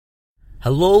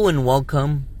Hello and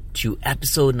welcome to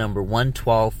episode number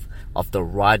 112 of the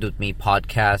Ride With Me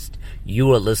podcast.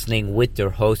 You are listening with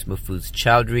your host, Mahfouz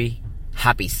Chowdhury.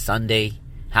 Happy Sunday,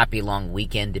 happy long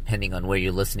weekend, depending on where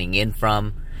you're listening in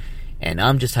from. And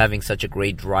I'm just having such a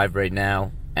great drive right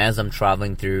now as I'm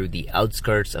traveling through the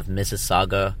outskirts of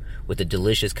Mississauga with a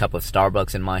delicious cup of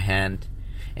Starbucks in my hand.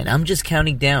 And I'm just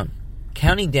counting down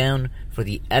for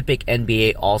the epic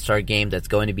NBA All-Star game that's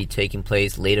going to be taking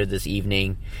place later this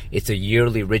evening. It's a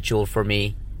yearly ritual for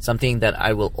me, something that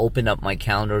I will open up my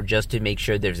calendar just to make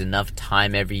sure there's enough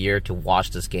time every year to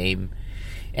watch this game.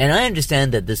 And I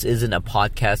understand that this isn't a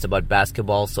podcast about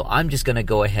basketball, so I'm just going to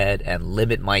go ahead and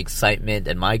limit my excitement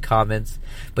and my comments.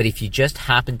 But if you just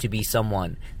happen to be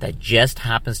someone that just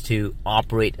happens to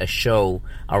operate a show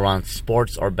around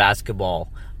sports or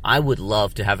basketball, I would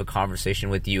love to have a conversation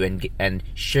with you and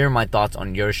share my thoughts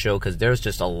on your show, because there's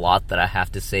just a lot that I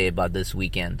have to say about this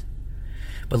weekend.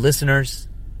 But listeners,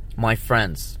 my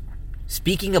friends,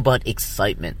 speaking about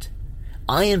excitement,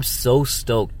 I am so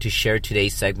stoked to share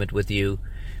today's segment with you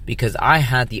because I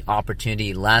had the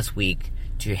opportunity last week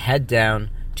to head down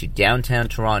to downtown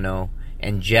Toronto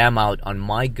and jam out on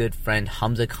my good friend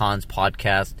Hamza Khan's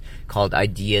podcast called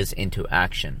Ideas into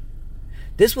Action.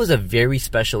 This was a very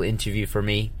special interview for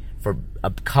me for a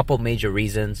couple major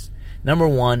reasons. Number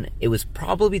one, it was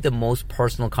probably the most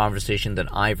personal conversation that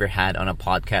I ever had on a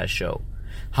podcast show.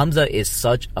 Hamza is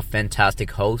such a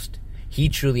fantastic host. He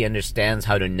truly understands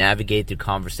how to navigate through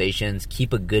conversations,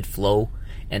 keep a good flow,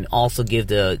 and also give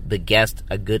the guest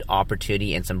a good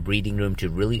opportunity and some breathing room to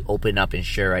really open up and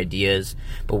share ideas.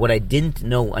 But what I didn't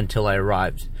know until I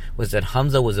arrived was that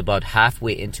Hamza was about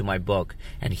halfway into my book,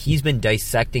 and he's been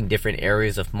dissecting different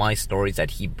areas of my stories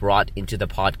that he brought into the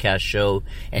podcast show,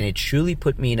 and it truly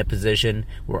put me in a position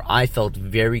where I felt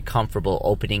very comfortable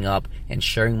opening up and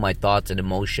sharing my thoughts and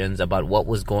emotions about what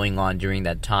was going on during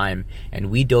that time,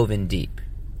 and we dove in deep.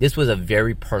 This was a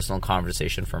very personal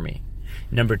conversation for me.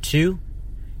 Number two,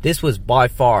 this was by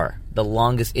far the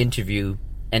longest interview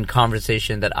and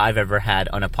conversation that I've ever had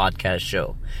on a podcast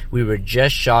show. We were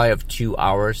just shy of 2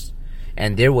 hours,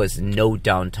 and there was no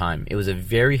downtime. It was a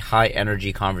very high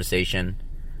energy conversation,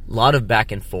 a lot of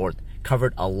back and forth,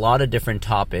 covered a lot of different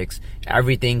topics,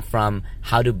 everything from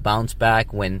how to bounce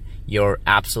back when you're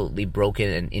absolutely broken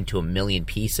and into a million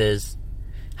pieces,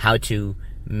 how to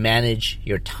manage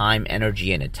your time,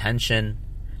 energy, and attention,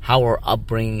 how our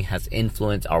upbringing has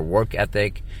influenced our work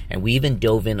ethic, and we even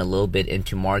dove in a little bit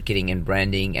into marketing and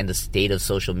branding and the state of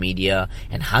social media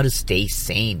and how to stay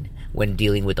sane when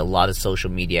dealing with a lot of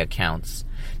social media accounts.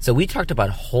 So we talked about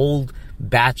a whole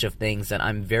batch of things that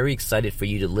I'm very excited for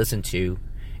you to listen to.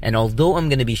 And although I'm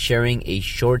going to be sharing a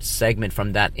short segment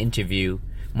from that interview,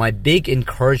 my big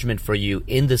encouragement for you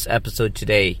in this episode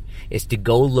today is to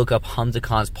go look up Hamza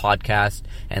Khan's podcast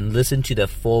and listen to the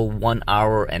full 1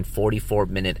 hour and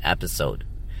 44-minute episode.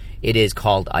 It is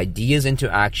called Ideas into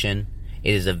Action.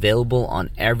 It is available on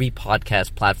every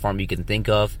podcast platform you can think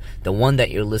of. The one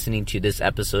that you're listening to this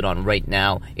episode on right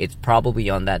now, it's probably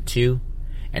on that too.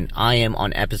 And I am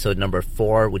on episode number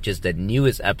 4, which is the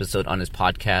newest episode on his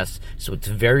podcast. So it's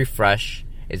very fresh.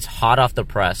 It's hot off the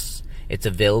press. It's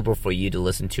available for you to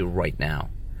listen to right now.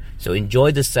 So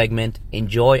enjoy this segment.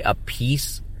 Enjoy a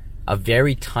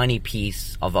very tiny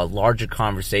piece of a larger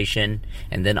conversation,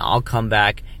 and then I'll come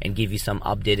back and give you some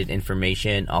updated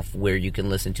information of where you can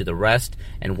listen to the rest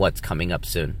and what's coming up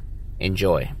soon.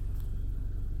 Enjoy.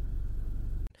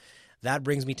 That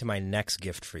brings me to my next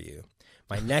gift for you.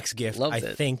 My next gift, I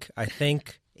think,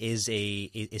 is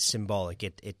symbolic.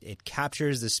 It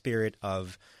captures the spirit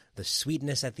of the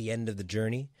sweetness at the end of the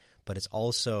journey, but it's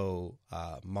also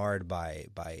marred by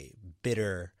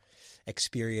bitter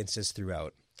experiences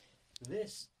throughout.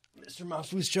 This, Mr.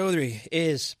 Mahfouz Chowdhury,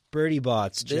 is Birdie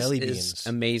Bot's jelly beans. This is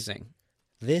amazing.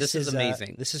 This is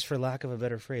amazing. This is, for lack of a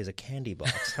better phrase, a candy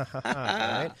box.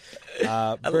 Right?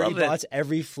 I Birdie love Bot's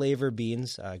every flavor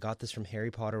beans. I got this from Harry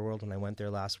Potter World when I went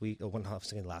there last week. Went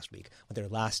there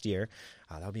last year.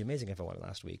 That would be amazing if I went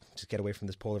last week. Just get away from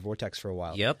this polar vortex for a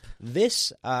while. Yep.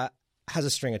 This has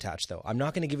a string attached, though. I'm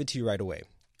not going to give it to you right away.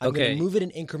 I'm going to move it in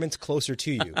increments closer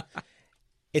to you.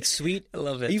 It's sweet. I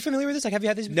love it. Are you familiar with this? Like, have you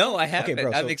had these before? No, I haven't. Okay,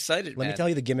 bro, I'm excited, Let me tell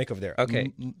you the gimmick of there.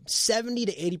 Okay. 70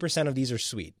 to 80% of these are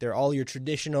sweet. They're all your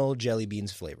traditional jelly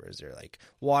beans flavors. They're like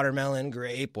watermelon,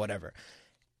 grape, whatever.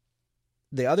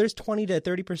 The others, 20 to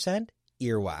 30%,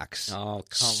 earwax. Oh,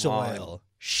 come soil.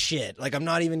 Shit. Like, I'm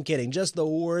not even kidding. Just the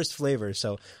worst flavors.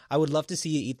 So I would love to see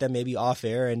you eat them maybe off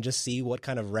air and just see what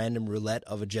kind of random roulette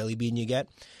of a jelly bean you get.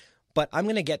 But I'm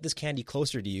going to get this candy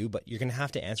closer to you, but you're going to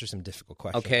have to answer some difficult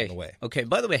questions on the way. Okay.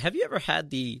 By the way, have you ever had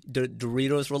the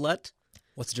Doritos roulette?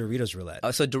 What's Doritos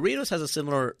roulette? So Doritos has a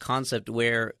similar concept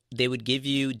where they would give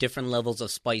you different levels of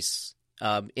spice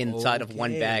inside of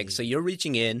one bag. So you're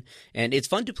reaching in, and it's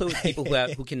fun to play with people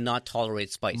who cannot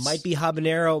tolerate spice. Might be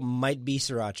habanero, might be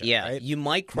sriracha. Yeah, right? you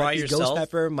might cry might be yourself. Ghost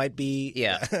pepper, might be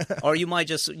or you might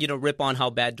just rip on how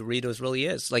bad Doritos really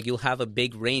is. Like you'll have a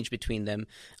big range between them,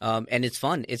 and it's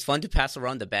fun. It's fun to pass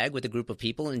around the bag with a group of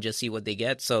people and just see what they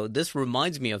get. So this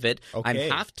reminds me of it. Okay.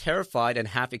 I'm half terrified and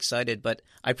half excited, but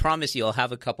I promise you, I'll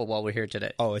have a couple while we're here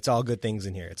today. Oh, it's all good things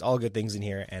in here. It's all good things in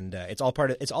here, and it's all part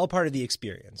of the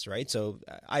experience, right? So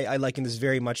I liken this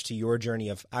very much to your journey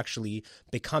of actually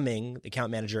becoming the account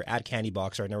manager at Candy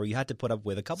Box right now, where you had to put up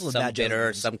with a couple of some bad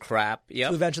bitter, some crap,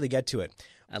 to eventually get to it.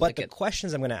 But the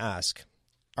questions I'm going to ask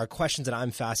are questions that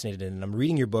I'm fascinated in, and I'm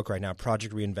reading your book right now,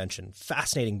 Project Reinvention.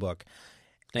 Fascinating book.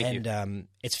 Thank you.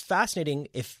 It's fascinating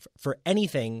if for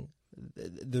anything.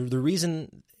 The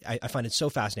reason I find it so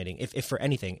fascinating, if for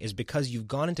anything, is because you've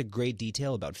gone into great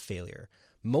detail about failure.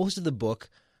 Most of the book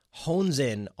hones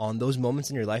in on those moments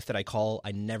in your life that I call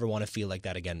 "I never want to feel like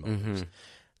that again" moments.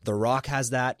 The Rock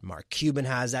has that. Mark Cuban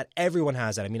has that. Everyone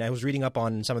has that. I mean, I was reading up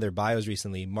on some of their bios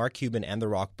recently. Mark Cuban and The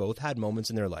Rock both had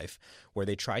moments in their life where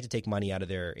they tried to take money out of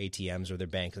their ATMs or their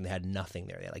banks and they had nothing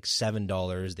there. They had like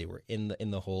 $7. They were in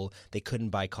the hole. They couldn't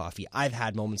buy coffee. I've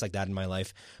had moments like that in my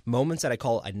life. Moments that I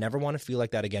call "I never want to feel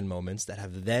like that again" moments that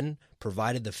have then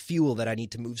provided the fuel that I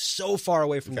need to move so far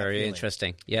away from that feeling. Very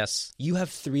interesting. Yes. You have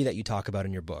 3 that you talk about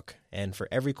in your book. And for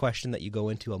every question that you go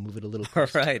into, I'll move it a little All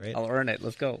closer. right. Right? I'll earn it.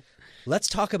 Let's go. Let's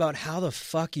talk about how the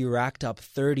fuck you racked up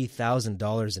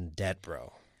 $30,000 in debt,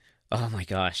 bro. Oh my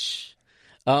gosh.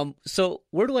 So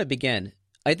where do I begin?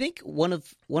 I think one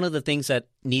of the things that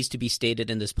needs to be stated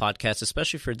in this podcast,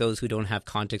 especially for those who don't have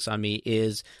context on me,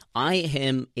 is I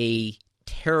am a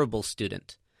terrible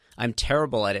student. I'm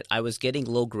terrible at it. I was getting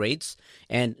low grades,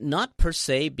 and not per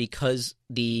se because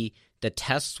the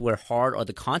tests were hard or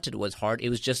the content was hard. It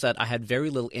was just that I had very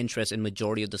little interest in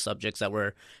majority of the subjects that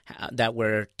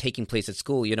were taking place at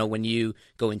school. You know, when you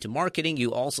go into marketing,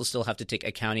 you also still have to take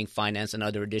accounting, finance, and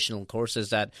other additional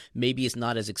courses that maybe is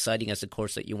not as exciting as the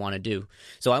course that you want to do.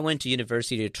 So I went to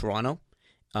University of Toronto.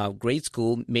 Great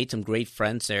school, made some great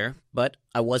friends there, but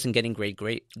I wasn't getting great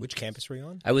grade. Which campus were you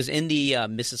on? I was in the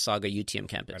Mississauga UTM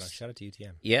campus. Right on. Shout out to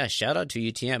UTM. Yeah, shout out to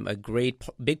UTM. A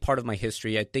big part of my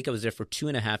history. I think I was there for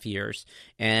 2.5 years.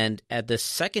 And at the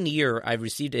second year, I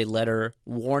received a letter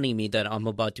warning me that I'm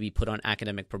about to be put on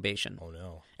academic probation. Oh,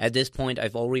 no. At this point,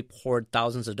 I've already poured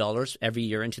thousands of dollars every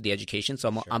year into the education,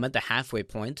 so I'm at the halfway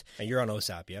point. And you're on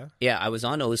OSAP, yeah? Yeah, I was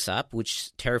on OSAP,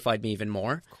 which terrified me even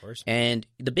more. Of course. And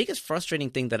the biggest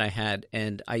frustrating thing that I had,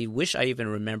 and I wish I even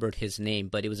remembered his name,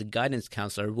 but it was a guidance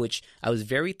counselor, which I was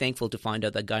very thankful to find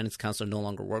out that guidance counselor no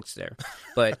longer works there.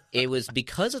 But it was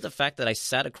because of the fact that I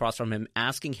sat across from him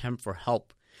asking him for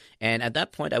help. And at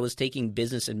that point, I was taking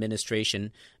business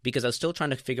administration because I was still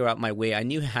trying to figure out my way. I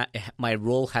knew my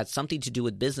role had something to do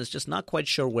with business, just not quite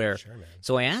sure where. Sure, man.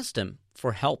 So I asked him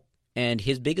for help. And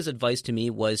his biggest advice to me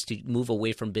was to move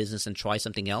away from business and try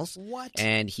something else. What?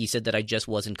 And he said that I just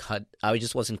wasn't cut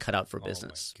out for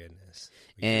business. Oh my goodness.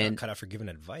 You're And not cut out for giving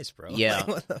advice, bro. Yeah, Like,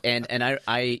 what the and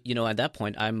I at that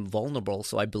point I'm vulnerable,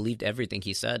 so I believed everything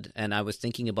he said, and I was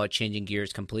thinking about changing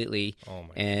gears completely. Oh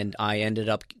my and I ended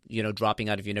up dropping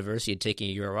out of university and taking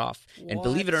a year off. And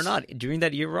believe it or not, during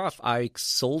that year off, I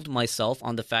sold myself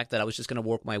on the fact that I was just going to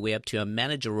work my way up to a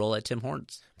manager role at Tim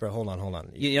Hortons. Bro, hold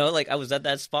on. Like I was at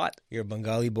that spot. You're a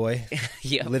Bengali boy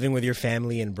Yeah. living with your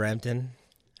family in Brampton.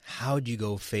 How'd you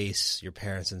go face your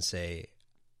parents and say,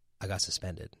 I got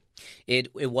suspended? It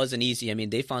wasn't easy. I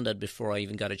mean, they found out before I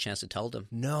even got a chance to tell them.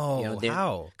 No,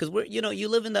 how? Because you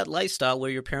live in that lifestyle where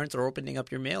your parents are opening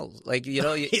up your mails. Like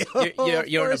you're in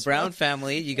a Brown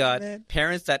family. You got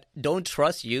parents that don't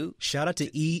trust you. Shout out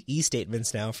to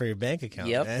e-statements now for your bank account.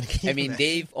 Yep. Man. I mean,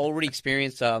 they've already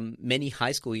experienced many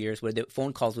high school years where the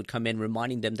phone calls would come in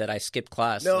reminding them that I skipped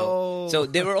class. No. So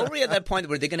they were already at that point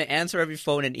where they're going to answer every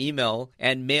phone and email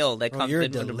and mail that comes you're a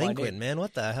in under my delinquent, name. man.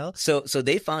 What the hell? So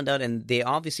they found out, and they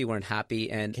obviously weren't happy.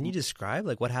 And Can you describe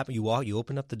like what happened? You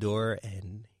opened up the door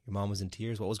and your mom was in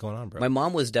tears. What was going on, bro? my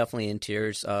mom was definitely in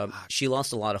tears. She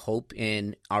lost a lot of hope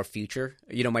in our future.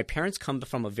 My parents come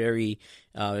from a very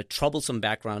troublesome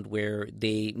background where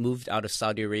they moved out of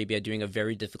Saudi Arabia during a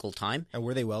very difficult time. And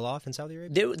were they well off in Saudi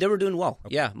Arabia? They were doing well.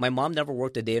 Okay. Yeah. My mom never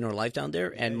worked a day in her life down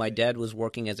there, and my dad was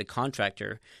working as a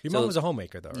contractor. Your mom was a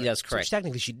homemaker, though, right? That's correct. So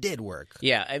technically, she did work.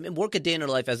 Yeah. I mean, work a day in her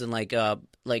life as in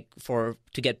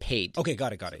to get paid. Okay,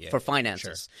 got it. Yeah, for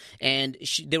finances. Sure. And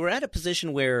they were at a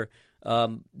position where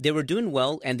they were doing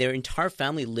well, and their entire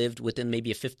family lived within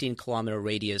maybe a 15-kilometer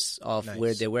radius of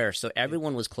where they were. So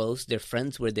everyone was close. Their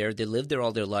friends were there. They lived there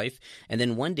all their life. And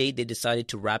then one day they decided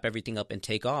to wrap everything up and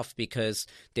take off because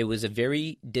there was a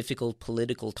very difficult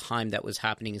political time that was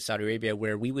happening in Saudi Arabia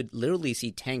where we would literally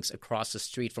see tanks across the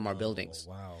street from our buildings.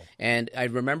 Wow. And I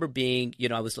remember being,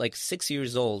 I was like 6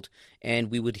 years old,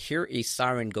 and we would hear a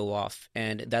siren go off.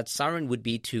 And that siren would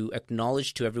be to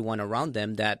acknowledge to everyone around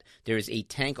them that there is a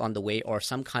tank on the way or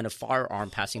some kind of firearm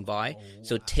passing by.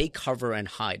 So take cover and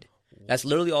hide. That's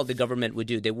literally all the government would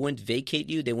do. They wouldn't vacate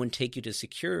you. They wouldn't take you to a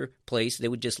secure place. They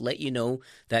would just let you know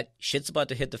that shit's about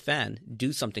to hit the fan.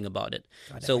 Do something about it.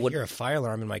 God, so I hear a fire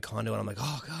alarm in my condo, and I'm like,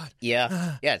 oh, God.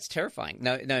 Yeah. Yeah, it's terrifying.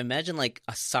 Now imagine like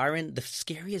a siren, the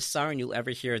scariest siren you'll ever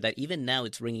hear, that even now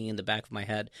it's ringing in the back of my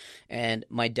head. And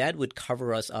my dad would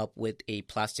cover us up with a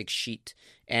plastic sheet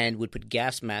and would put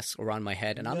gas masks around my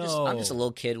head. And I'm just a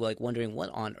little kid, like wondering what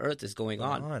on earth is going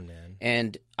on. Come on, man.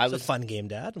 And it's a fun game,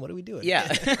 Dad. What are we doing?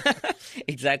 Yeah,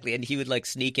 exactly. And he would like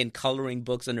sneak in coloring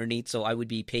books underneath, so I would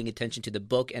be paying attention to the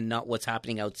book and not what's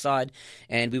happening outside.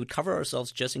 And we would cover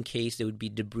ourselves just in case there would be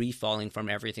debris falling from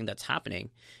everything that's happening.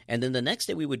 And then the next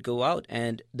day we would go out,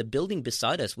 and the building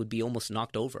beside us would be almost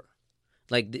knocked over.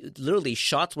 Like literally,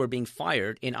 shots were being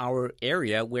fired in our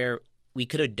area where we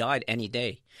could have died any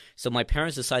day. So my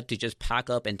parents decided to just pack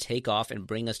up and take off and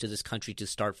bring us to this country to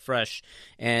start fresh.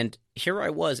 And here I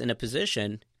was in a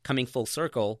position, coming full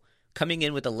circle, coming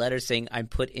in with a letter saying I'm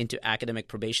put into academic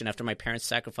probation after my parents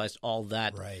sacrificed all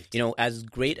that. Right. As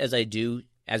great as I do,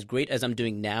 as great as I'm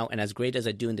doing now, and as great as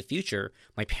I do in the future,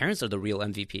 my parents are the real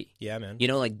MVP. Yeah, man.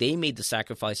 Like they made the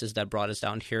sacrifices that brought us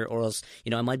down here, or else,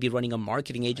 I might be running a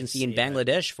marketing agency in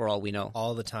Bangladesh for all we know.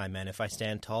 All the time, man. If I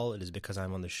stand tall, it is because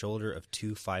I'm on the shoulder of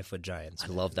 2 5-foot giants. I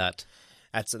love that.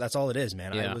 That's all it is,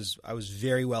 man. Yeah. I was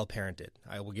very well parented.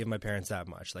 I will give my parents that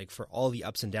much. Like, for all the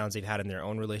ups and downs they've had in their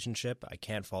own relationship, I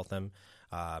can't fault them.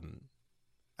 I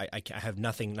have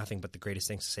nothing but the greatest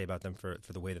things to say about them for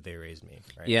the way that they raised me.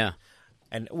 Right? Yeah.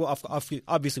 And well,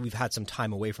 obviously, we've had some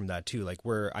time away from that too. Like,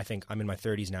 I think I'm in my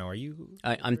 30s now. Are you?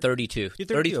 I'm 32. You're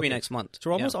 33 okay. Next month.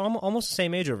 So we're almost the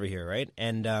same age over here, right?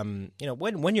 And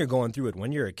when you're going through it,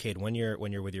 when you're a kid, when you're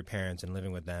with your parents and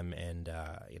living with them, and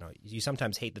you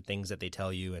sometimes hate the things that they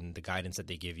tell you and the guidance that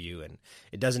they give you, and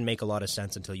it doesn't make a lot of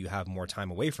sense until you have more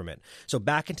time away from it. So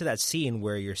back into that scene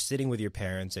where you're sitting with your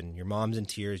parents and your mom's in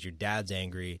tears, your dad's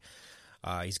angry.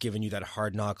 He's giving you that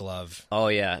hard knock love. Oh,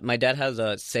 yeah. My dad has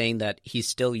a saying that he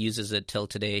still uses it till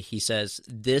today. He says,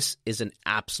 this is an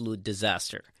absolute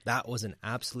disaster. That was an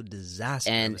absolute disaster.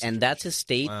 And that's his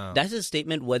That's his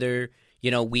statement whether,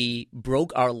 we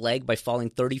broke our leg by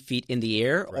falling 30 feet in the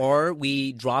air, right, or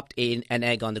we dropped an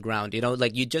egg on the ground.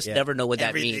 You just never know what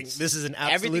that means. This is an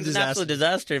absolute Everything's disaster. An absolute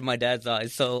disaster in my dad's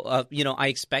eyes. So, I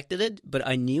expected it, but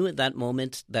I knew at that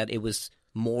moment that it was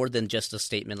more than just a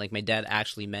statement. Like, my dad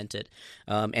actually meant it.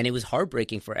 And it was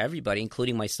heartbreaking for everybody,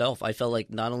 including myself. I felt like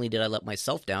not only did I let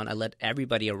myself down, I let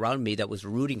everybody around me that was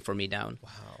rooting for me down.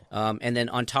 Wow. And then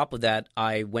on top of that,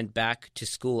 I went back to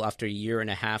school after a year and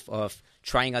a half of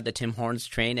trying out the Tim Hortons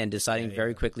train and deciding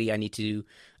very quickly I need to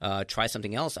try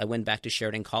something else. I went back to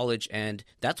Sheridan College, and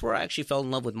that's where I actually fell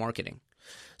in love with marketing.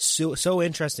 So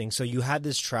interesting. So you had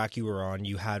this track you were on,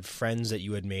 you had friends that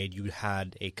you had made, you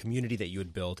had a community that you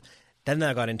had built. Then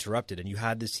that got interrupted, and you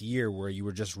had this year where you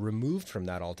were just removed from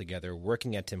that altogether,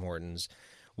 working at Tim Hortons,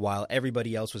 while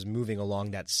everybody else was moving along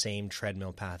that same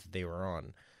treadmill path that they were on.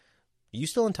 Are you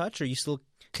still in touch? Are you still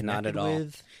connected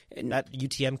with that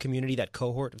UTM community, that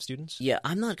cohort of students? Yeah,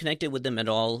 I'm not connected with them at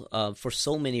all for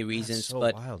so many reasons. That's so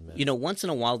but wild, man. Once in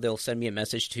a while they'll send me a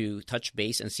message to touch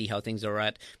base and see how things are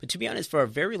at. But to be honest, for a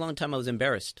very long time I was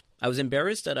embarrassed. I was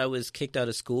embarrassed that I was kicked out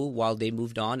of school while they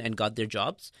moved on and got their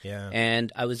jobs. Yeah.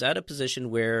 And I was at a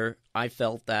position where I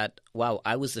felt that, wow,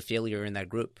 I was the failure in that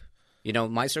group.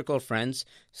 My circle of friends,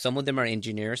 some of them are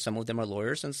engineers, some of them are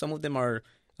lawyers, and some of them are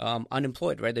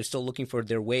unemployed, right? They're still looking for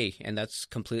their way, and that's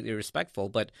completely respectful.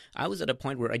 But I was at a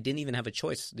point where I didn't even have a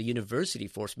choice. The university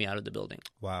forced me out of the building.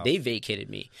 Wow. They vacated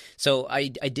me. So I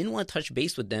didn't want to touch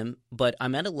base with them, but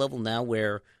I'm at a level now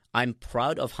where I'm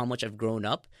proud of how much I've grown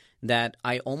up, that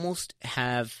I almost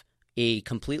have a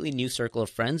completely new circle of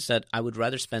friends that I would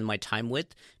rather spend my time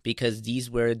with, because these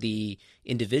were the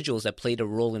individuals that played a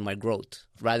role in my growth,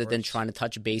 rather than trying to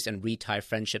touch base and retie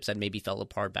friendships that maybe fell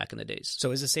apart back in the days.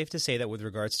 So is it safe to say that with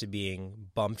regards to being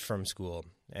bumped from school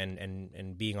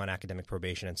and being on academic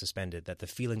probation and suspended, that the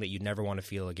feeling that you never want to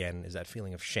feel again is that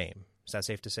feeling of shame? Is that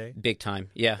safe to say? Big time,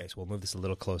 yeah. Okay, so we'll move this a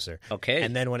little closer. Okay.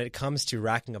 And then when it comes to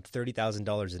racking up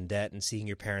 $30,000 in debt and seeing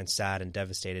your parents sad and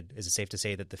devastated, is it safe to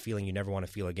say that the feeling you never want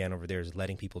to feel again over there is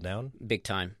letting people down? Big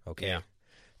time. Okay. Yeah.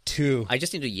 2. I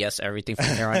just need to yes everything from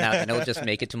here on out, and it'll just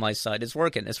make it to my side. It's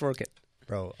working.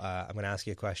 Bro, I'm going to ask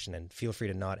you a question, and feel free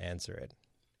to not answer it.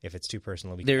 If it's too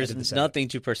personal, we can There's edit this nothing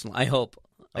too personal. I hope.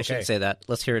 I shouldn't say that.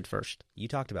 Let's hear it first. You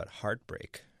talked about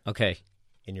heartbreak Okay.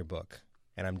 in your book,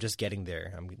 and I'm just getting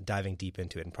there. I'm diving deep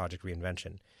into it in Project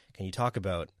Reinvention. Can you talk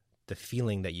about the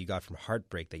feeling that you got from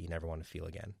heartbreak that you never want to feel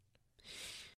again?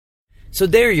 So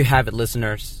there you have it,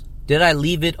 listeners. Did I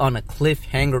leave it on a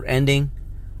cliffhanger ending?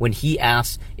 When he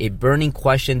asked a burning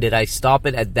question, did I stop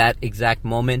it at that exact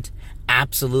moment?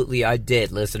 Absolutely I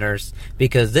did, listeners,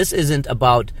 because this isn't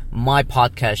about my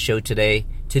podcast show today.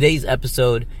 Today's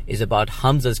episode is about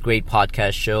Hamza's great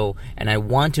podcast show, and I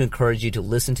want to encourage you to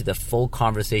listen to the full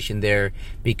conversation there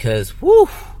because, whew,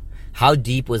 how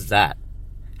deep was that?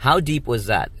 How deep was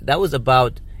that? That was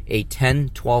about a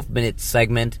 10-12-minute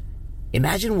segment.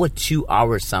 Imagine what 2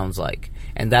 hours sounds like.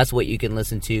 And that's what you can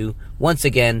listen to. Once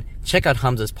again, check out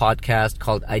Hamza's podcast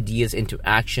called Ideas into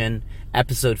Action,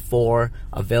 episode 4,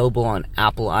 available on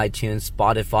Apple, iTunes,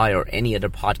 Spotify, or any other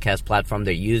podcast platform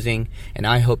they're using. And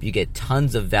I hope you get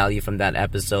tons of value from that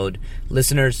episode.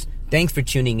 Listeners, thanks for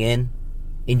tuning in.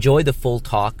 Enjoy the full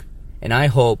talk. And I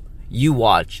hope you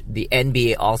watch the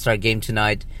NBA All-Star Game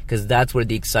tonight, because that's where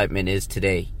the excitement is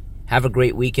today. Have a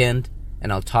great weekend,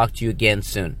 and I'll talk to you again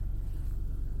soon.